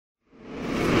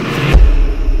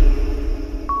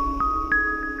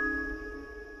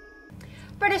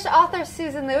British author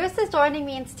Susan Lewis is joining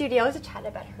me in studio to chat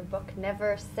about her book,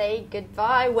 Never Say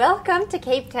Goodbye. Welcome to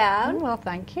Cape Town. Well,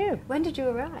 thank you. When did you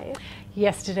arrive?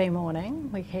 Yesterday morning.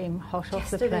 We came hot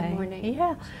off the plane. Yesterday morning.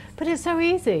 Yeah, but it's so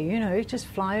easy, you know, just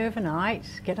fly overnight,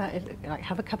 get out, like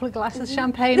have a couple of glasses of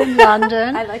champagne in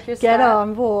London, I like your get style.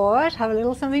 on board, have a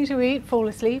little something to eat, fall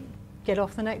asleep, get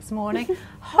off the next morning.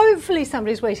 Hopefully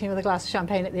somebody's waiting with a glass of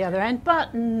champagne at the other end,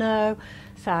 but no,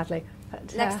 sadly.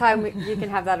 But, Next time you can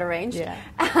have that arranged. Yeah.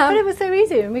 But it was so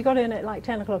easy, and we got in at like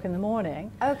 10 o'clock in the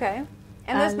morning. Okay.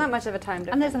 And there's not much of a time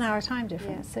difference. And there's an hour time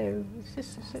difference, so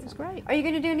it was great. Are you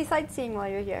going to do any sightseeing while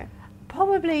you're here?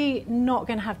 Probably not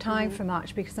going to have time for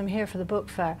much because I'm here for the book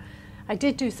fair. I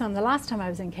did do some the last time I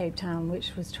was in Cape Town,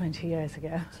 which was 20 years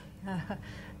ago.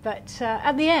 But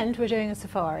at the end, we're doing a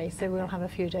safari, so we'll have a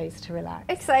few days to relax.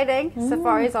 Exciting.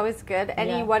 Safari is always good.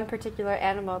 Any Yeah. one particular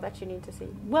animal that you need to see?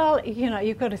 Well, you know,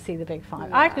 you've got to see the big five.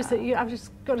 Yeah. I've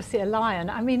just got to see a lion.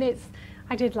 I mean,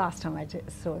 I did last time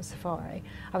saw a safari.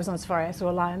 I was on safari, I saw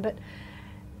a lion, but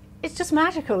it's just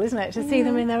magical, isn't it, to see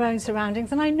them in their own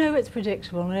surroundings. And I know it's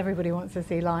predictable and everybody wants to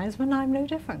see lions, but I'm no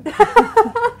different.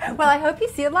 Well, I hope you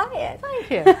see a lion. Thank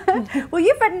you. Well,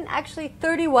 you've written actually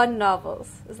 31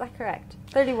 novels. Is that correct?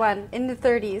 31 in the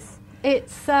 30s.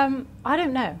 It's, I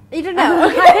don't know. You don't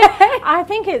know. I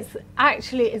think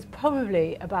it's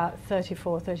probably about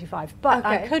 34, 35, but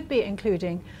I Okay. could be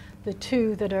including the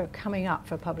two that are coming up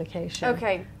for publication.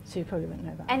 Okay. So you probably wouldn't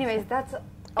know that. Anyways, that's a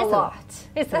a lot. lot.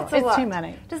 It's a That's lot. a It's too lot.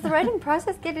 many. Does the writing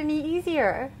process get any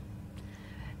easier?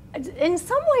 In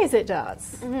some ways it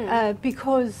does,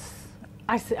 because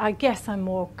I guess I'm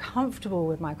more comfortable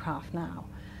with my craft now.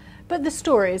 But the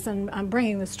stories, and I'm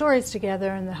bringing the stories together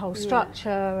and the whole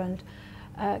structure, and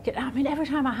I mean, every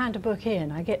time I hand a book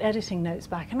in, I get editing notes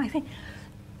back, and I think,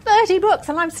 30 books,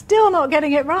 and I'm still not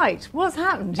getting it right. What's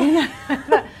happened? You know?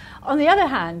 But on the other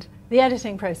hand, the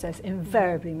editing process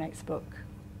invariably makes a book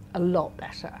a lot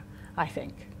better, I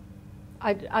think.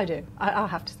 I do. I'll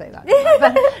have to say that.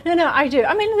 But, no, I do.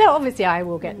 I mean, obviously I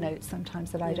will get notes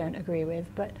sometimes that I don't agree with,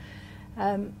 but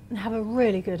have a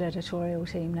really good editorial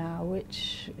team now,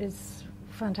 which is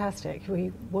fantastic.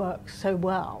 We work so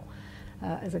well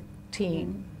as a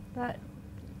team. But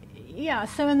yeah,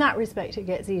 so in that respect it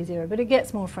gets easier, but it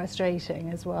gets more frustrating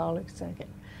as well, because I get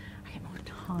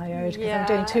more tired because I'm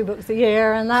doing 2 books a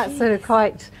year, and that's sort of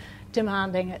quite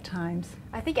demanding at times.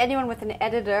 I think anyone with an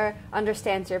editor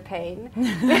understands your pain.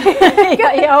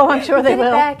 Oh, I'm sure they Get will.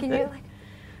 it back and you're like,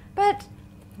 but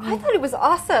I thought it was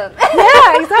awesome.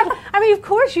 Yeah, exactly. I mean, of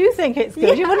course you think it's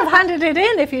good. You wouldn't have handed it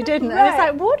in if you didn't. And it's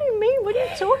Right. like, what do you mean? What are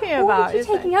you talking about? You're It's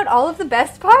like- taking out all of the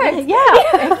best parts.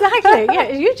 Yeah, exactly. Yeah,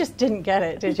 you just didn't get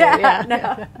it, did you? Yeah, no.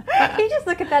 Can you just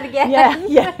look at that again?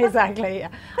 Yeah, exactly. Yeah.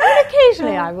 I mean,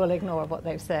 occasionally I will ignore what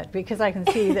they've said because I can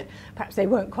see that perhaps they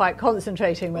weren't quite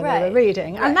concentrating when they Right. were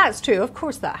reading. Right. And that's true. Of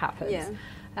course that happens.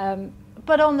 Yeah.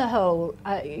 But on the whole,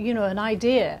 you know, an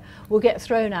idea will get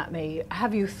thrown at me.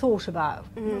 Have you thought about,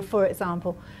 for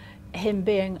example, him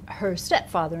being her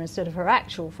stepfather instead of her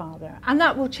actual father? And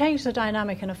that will change the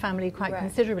dynamic in a family quite Right.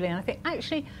 considerably. And I think,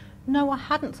 actually, no, I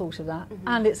hadn't thought of that,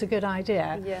 and it's a good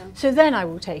idea. Yeah. So then I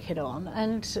will take it on,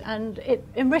 and it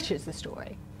enriches the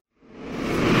story.